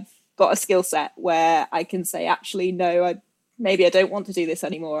that I've got a skill set where I can say, actually, no, maybe I don't want to do this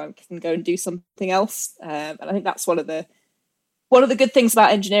anymore. I can go and do something else. And I think that's one of the good things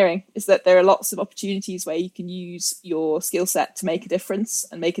about engineering, is that there are lots of opportunities where you can use your skill set to make a difference,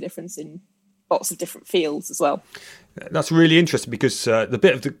 and make a difference in lots of different fields as well. That's really interesting, because the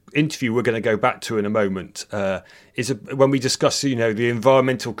bit of the interview we're going to go back to in a moment is when we discuss, the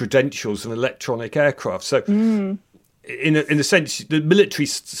environmental credentials of electronic aircraft. So, in a sense, the military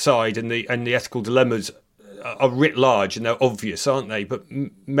side and the ethical dilemmas are writ large, and they're obvious, aren't they? But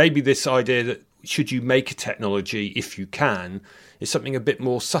maybe this idea that should you make a technology if you can is something a bit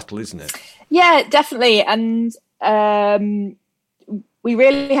more subtle, isn't it? Yeah, definitely. And we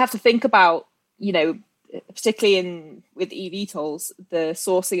really have to think about, particularly with eVTOLs, the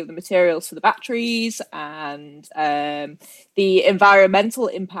sourcing of the materials for the batteries, and the environmental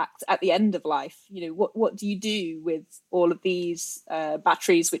impact at the end of life. What do you do with all of these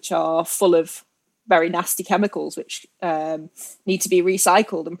batteries, which are full of very nasty chemicals, which need to be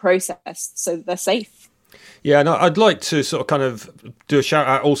recycled and processed so that they're safe? Yeah, and I'd like to sort of kind of do a shout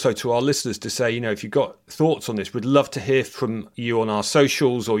out also to our listeners to say, if you've got thoughts on this, we'd love to hear from you on our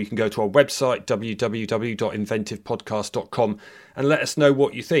socials, or you can go to our website, www.inventivepodcast.com, and let us know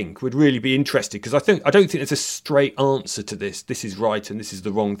what you think. We'd really be interested, because I don't think there's a straight answer to this. This is right and this is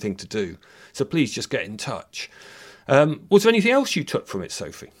the wrong thing to do. So please just get in touch. Was there anything else you took from it,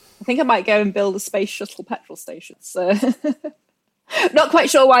 Sophie? I think I might go and build a space shuttle petrol station. So not quite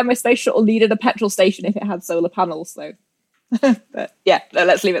sure why my space shuttle needed a petrol station if it had solar panels, though. But yeah,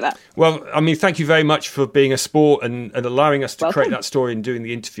 let's leave it there. Well, I mean, thank you very much for being a sport and allowing us to create that story and doing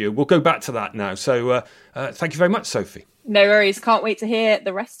the interview. We'll go back to that now. So thank you very much, Sophie. No worries. Can't wait to hear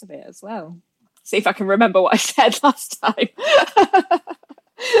the rest of it as well. See if I can remember what I said last time.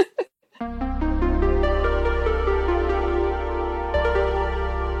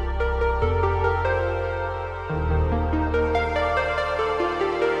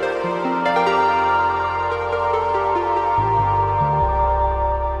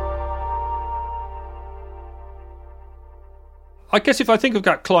 I guess if I think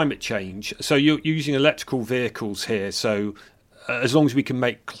about climate change, so you're using electrical vehicles here, so as long as we can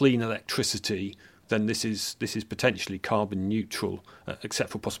make clean electricity, then this is potentially carbon neutral, except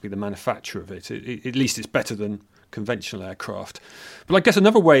for possibly the manufacture of it. At least it's better than conventional aircraft. But I guess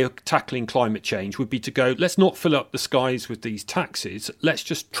another way of tackling climate change would be to go, let's not fill up the skies with these taxis, let's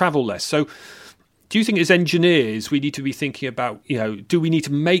just travel less. So do you think as engineers we need to be thinking about, do we need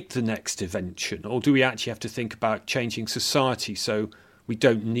to make the next invention, or do we actually have to think about changing society so we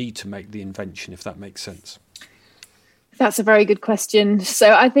don't need to make the invention, if that makes sense? That's a very good question.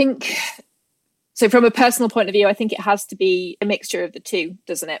 So I think, from a personal point of view, I think it has to be a mixture of the two,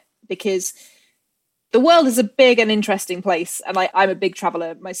 doesn't it? Because the world is a big and interesting place. And I'm a big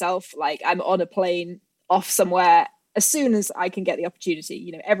traveller myself. Like, I'm on a plane off somewhere as soon as I can get the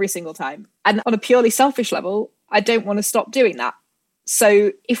opportunity, every single time. And on a purely selfish level, I don't want to stop doing that.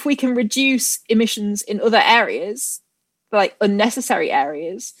 So if we can reduce emissions in other areas, like unnecessary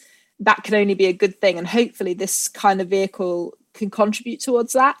areas, that can only be a good thing. And hopefully this kind of vehicle can contribute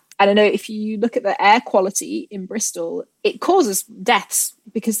towards that. And I know if you look at the air quality in Bristol, it causes deaths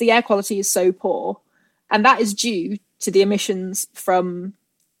because the air quality is so poor. And that is due to the emissions from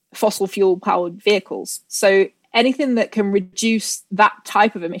fossil fuel powered vehicles. So anything that can reduce that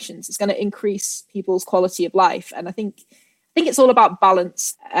type of emissions is going to increase people's quality of life. And I think it's all about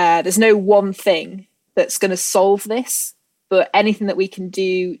balance. There's no one thing that's going to solve this, but anything that we can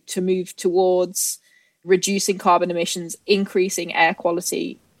do to move towards reducing carbon emissions, increasing air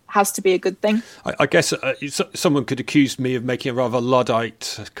quality, has to be a good thing. I guess someone could accuse me of making a rather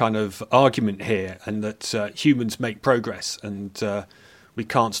Luddite kind of argument here, and that humans make progress and we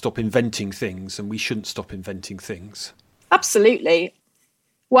can't stop inventing things, and we shouldn't stop inventing things. Absolutely.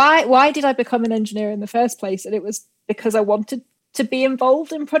 Why did I become an engineer in the first place? And it was because I wanted to be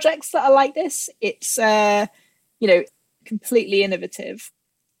involved in projects that are like this. It's completely innovative.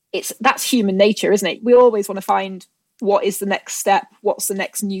 That's human nature, isn't it? We always want to find what is the next step, what's the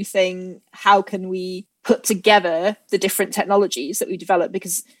next new thing, how can we put together the different technologies that we develop,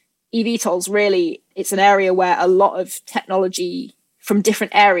 because eVTOLs really, it's an area where a lot of technology from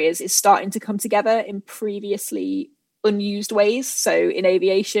different areas is starting to come together in previously unused ways. So in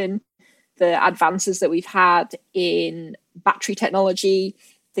aviation, the advances that we've had in battery technology,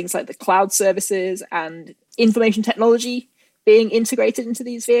 things like the cloud services and information technology being integrated into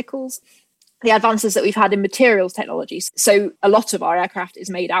these vehicles, the advances that we've had in materials technologies. So a lot of our aircraft is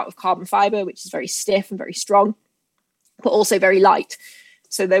made out of carbon fiber, which is very stiff and very strong, but also very light.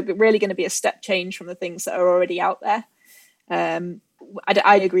 So they're really going to be a step change from the things that are already out there.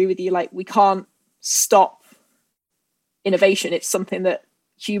 I agree with you. Like, we can't stop innovation. It's something that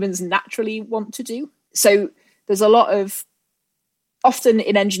humans naturally want to do. So there's a lot of, often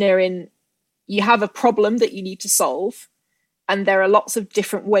in engineering, you have a problem that you need to solve, and there are lots of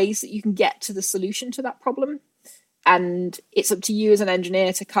different ways that you can get to the solution to that problem. And it's up to you as an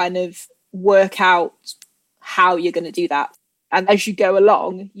engineer to kind of work out how you're going to do that. And as you go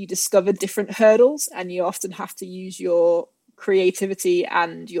along, you discover different hurdles, and you often have to use your creativity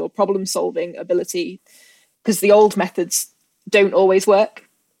and your problem solving ability, because the old methods don't always work.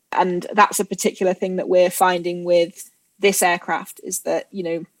 And that's a particular thing that we're finding with this aircraft, is that,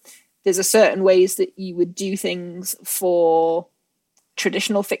 there's a certain ways that you would do things for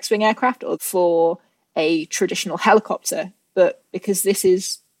traditional fixed wing aircraft or for a traditional helicopter, but because this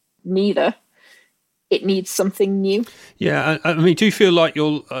is neither, it needs something new. Yeah, I mean, do you feel like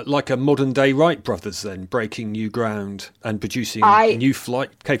you're like a modern day Wright brothers then, breaking new ground and producing new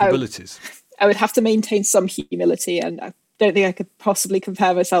flight capabilities? I would have to maintain some humility, and I don't think I could possibly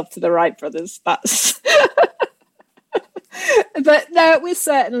compare myself to the Wright brothers. That's but no, we're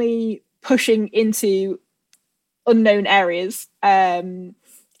certainly pushing into unknown areas in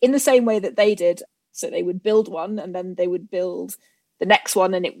the same way that they did. So they would build one, and then they would build the next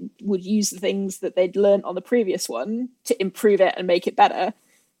one, and it would use the things that they'd learned on the previous one to improve it and make it better.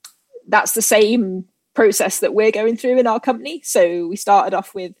 That's the same process that we're going through in our company. So we started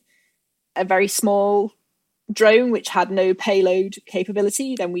off with a very small drone which had no payload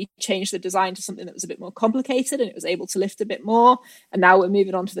capability. Then we changed the design to something that was a bit more complicated and it was able to lift a bit more. And now we're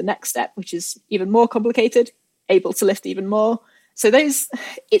moving on to the next step, which is even more complicated, able to lift even more. So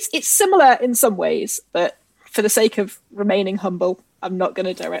it's similar in some ways, but for the sake of remaining humble, I'm not going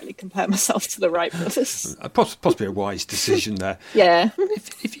to directly compare myself to the Wright brothers. Possibly a wise decision there. Yeah.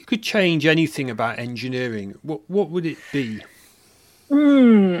 If you could change anything about engineering, what would it be?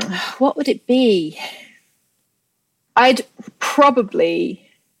 What would it be? I'd probably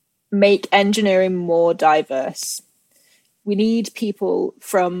make engineering more diverse. We need people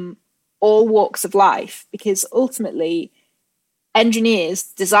from all walks of life because ultimately engineers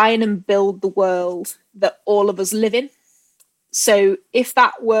design and build the world that all of us live in. So if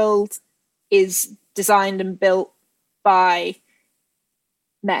that world is designed and built by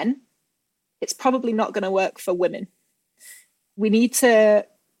men, it's probably not going to work for women. We need to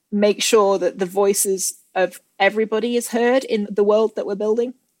make sure that the voices of everybody is heard in the world that we're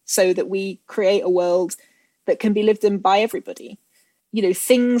building so that we create a world that can be lived in by everybody. You know,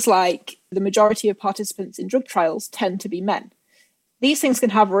 things like the majority of participants in drug trials tend to be men. These things can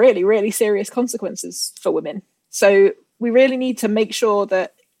have really, really serious consequences for women. So we really need to make sure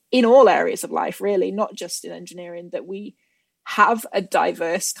that in all areas of life, really, not just in engineering, that we have a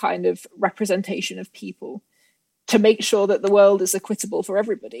diverse kind of representation of people to make sure that the world is equitable for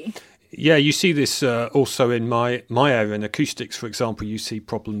everybody. Yeah, you see this also in my area in acoustics, for example. You see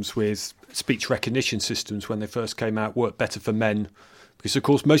problems with speech recognition systems when they first came out work better for men. Because, of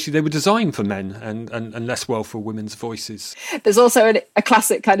course, mostly they were designed for men and less well for women's voices. There's also a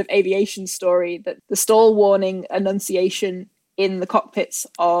classic kind of aviation story that the stall warning annunciation in the cockpits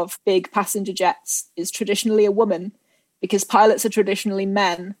of big passenger jets is traditionally a woman because pilots are traditionally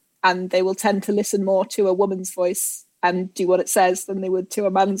men and they will tend to listen more to a woman's voice and do what it says than they would to a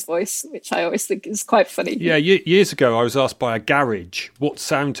man's voice, which I always think is quite funny. Yeah, years ago I was asked by a garage what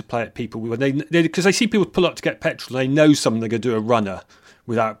sound to play at people when because they see people pull up to get petrol and they know someone, they're going to do a runner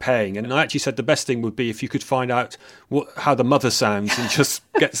without paying. And I actually said the best thing would be if you could find out how the mother sounds and just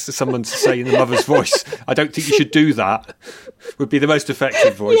get someone to say in the mother's voice. I don't think you should do that. Would be the most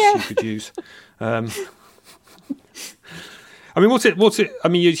effective voice you could use. I mean, what's it? I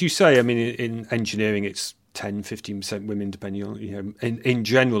mean, as you say, I mean, in engineering, it's 10-15% women, depending on, you know, in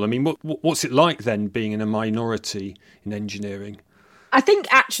general. I mean, what's it like then being in a minority in engineering? I think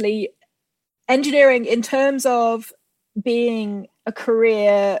actually engineering, in terms of being a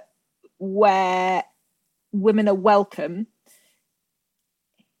career where women are welcome,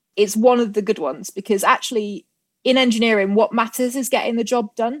 is one of the good ones, because actually in engineering, what matters is getting the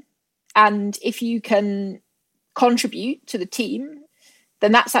job done. And if you can contribute to the team,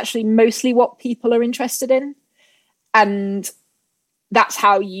 then that's actually mostly what people are interested in. And that's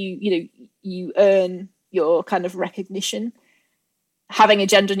how you earn your kind of recognition. Having a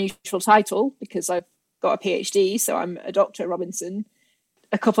gender neutral title, because I've got a PhD, so I'm a Dr. Robinson.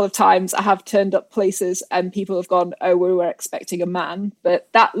 A couple of times I have turned up places and people have gone, oh, we were expecting a man. But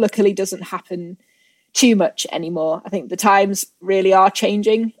that luckily doesn't happen too much anymore. I think the times really are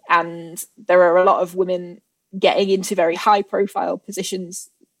changing and there are a lot of women getting into very high profile positions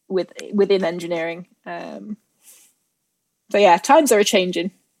within engineering. So yeah, times are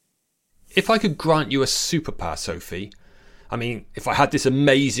changing. If I could grant you a superpower, Sophie, I mean, if I had this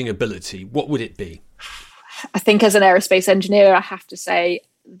amazing ability, what would it be? I think as an aerospace engineer, I have to say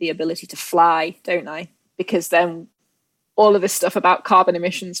the ability to fly, don't I? Because then all of this stuff about carbon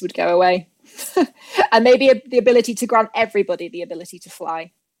emissions would go away. And maybe the ability to grant everybody the ability to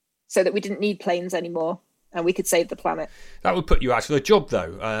fly so that we didn't need planes anymore and we could save the planet. That would put you out of a job,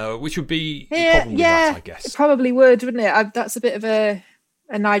 though, which would be the problem with that, I guess. It probably would, wouldn't it? That's a bit of a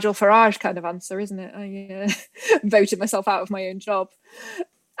Nigel Farage kind of answer, isn't it? I voted myself out of my own job.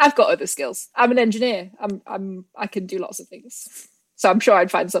 I've got other skills. I'm an engineer. I can do lots of things. So I'm sure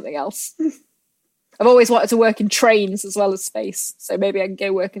I'd find something else. I've always wanted to work in trains as well as space. So maybe I can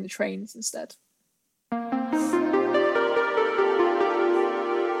go work in the trains instead.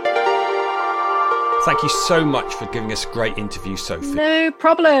 Thank you so much for giving us a great interview, Sophie. No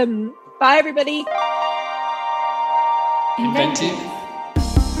problem. Bye, everybody. Inventive.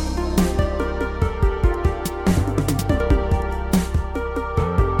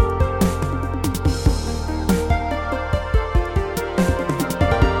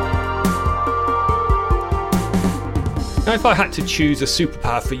 Now, if I had to choose a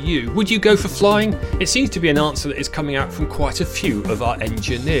superpower for you, would you go for flying? It seems to be an answer that is coming out from quite a few of our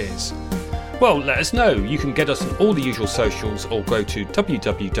engineers. Well, let us know. You can get us on all the usual socials or go to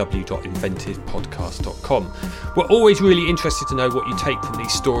www.inventivepodcast.com. We're always really interested to know what you take from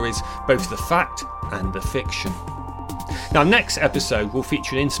these stories, both the fact and the fiction. Now, next episode will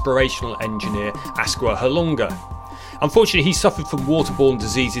feature an inspirational engineer, Asqua Halonga. Unfortunately, he suffered from waterborne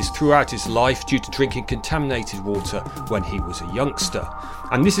diseases throughout his life due to drinking contaminated water when he was a youngster.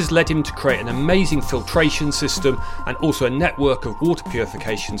 And this has led him to create an amazing filtration system and also a network of water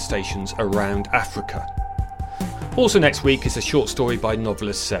purification stations around Africa. Also next week is a short story by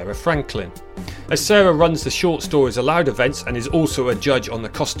novelist Sarah Franklin. As Sarah runs the Short Stories Aloud events and is also a judge on the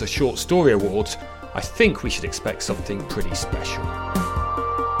Costa Short Story Awards, I think we should expect something pretty special.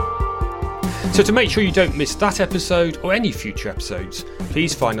 So to make sure you don't miss that episode or any future episodes,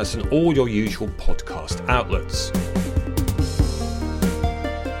 please find us on all your usual podcast outlets.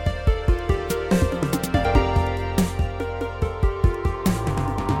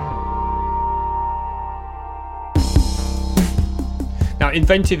 Now,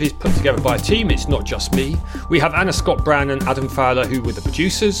 Inventive is put together by a team, it's not just me. We have Anna Scott Brown and Adam Fowler, who were the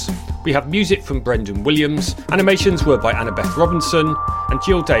producers. We have music from Brendan Williams, animations were by Annabeth Robinson, and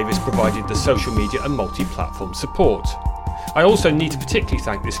Jill Davis provided the social media and multi-platform support. I also need to particularly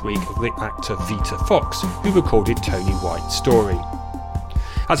thank this week the actor Vita Fox, who recorded Tony White's story.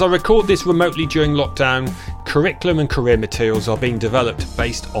 As I record this remotely during lockdown, curriculum and career materials are being developed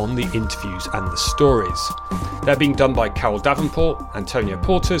based on the interviews and the stories. They're being done by Carol Davenport, Antonia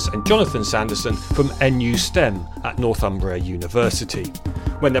Portas and Jonathan Sanderson from NU STEM at Northumbria University.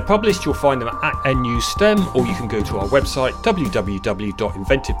 When they're published, you'll find them at NU STEM, or you can go to our website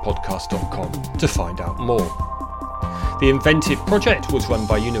www.inventivepodcast.com to find out more. The Inventive project was run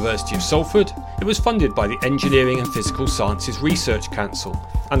by University of Salford. It was funded by the Engineering and Physical Sciences Research Council,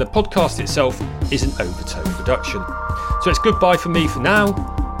 and the podcast itself is an Overtone production. So it's goodbye from me for now.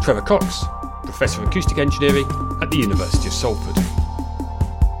 Trevor Cox, Professor of Acoustic Engineering at the University of Salford.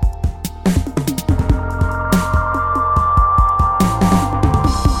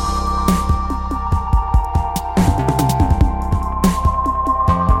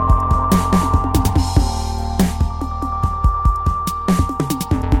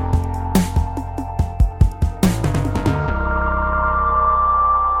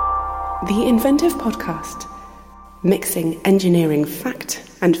 The Inventive Podcast, mixing engineering fact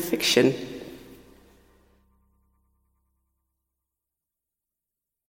and fiction.